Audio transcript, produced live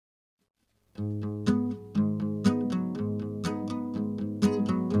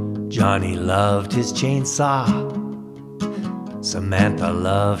Johnny loved his chainsaw, Samantha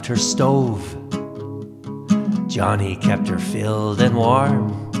loved her stove. Johnny kept her filled and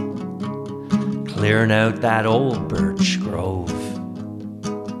warm, clearing out that old birch grove.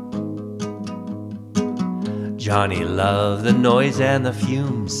 Johnny loved the noise and the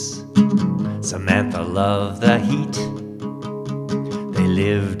fumes, Samantha loved the heat. They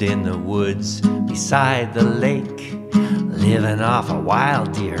lived in the woods beside the lake, living off of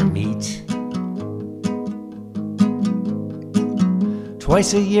wild deer meat.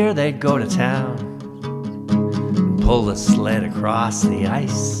 Twice a year they'd go to town and pull the sled across the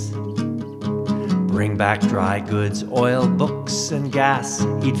ice, bring back dry goods, oil, books, and gas.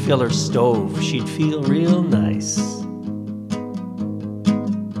 He'd fill her stove, she'd feel real nice.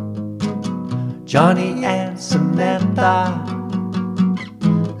 Johnny and Samantha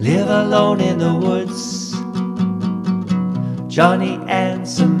live alone in the woods. Johnny and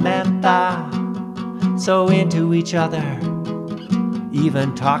Samantha, so into each other,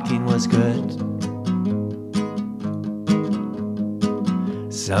 even talking was good.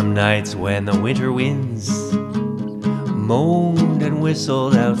 Some nights when the winter winds moaned and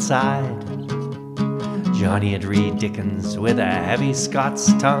whistled outside, Johnny'd read Dickens with a heavy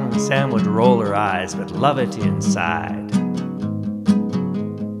Scots tongue. Sam would roll her eyes but love it inside.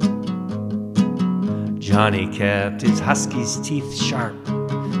 Johnny kept his husky's teeth sharp,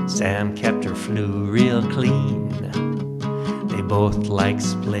 Sam kept her flue real clean. They both liked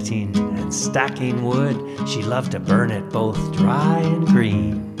splitting and stacking wood, she loved to burn it both dry and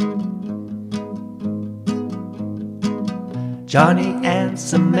green. Johnny and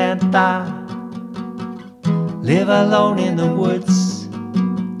Samantha live alone in the woods.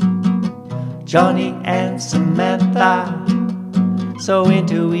 Johnny and Samantha, so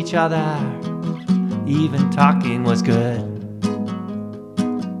into each other, even talking was good.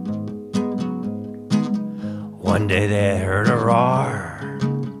 One day they heard a roar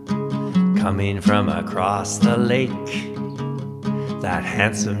coming from across the lake. That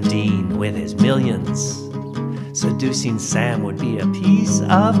handsome Dean with his millions, seducing Sam would be a piece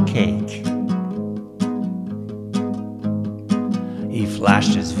of cake. He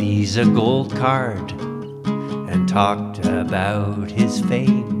flashed his Visa gold card and talked about his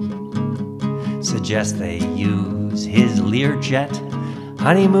fame. Suggest they use his Learjet,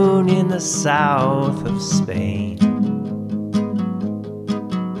 honeymoon in the south of Spain.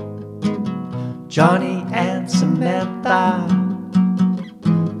 Johnny and Samantha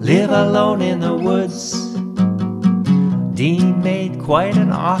live alone in the woods. Dean made quite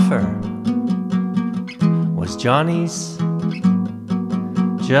an offer. Was Johnny's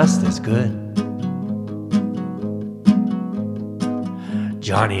just as good?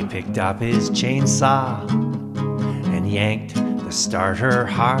 Johnny picked up his chainsaw and yanked the starter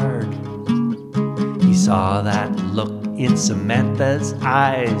hard. He saw that look in Samantha's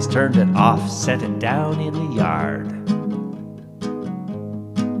eyes, turned it off, set it down in the yard.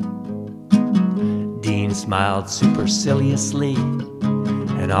 Dean smiled superciliously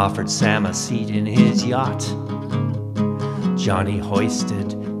and offered Sam a seat in his yacht. Johnny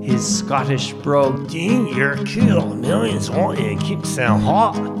hoisted his Scottish brogue. Dean, you're cool. Millions want you to keep Sam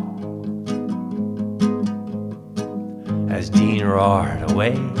hot. As Dean roared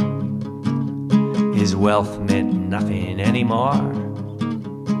away, his wealth meant nothing anymore.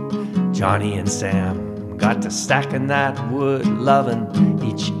 Johnny and Sam got to stacking that wood, loving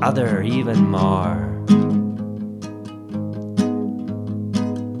each other even more.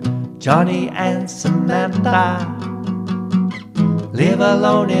 Johnny and Samantha live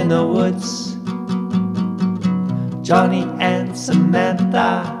alone in the woods. Johnny and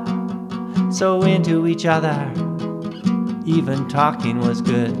Samantha, so into each other, even talking was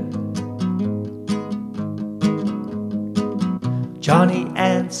good. Johnny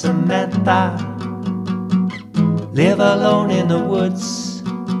and Samantha live alone in the woods.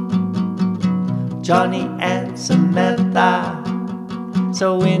 Johnny and Samantha,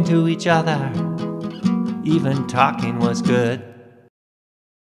 so into each other, even talking was good.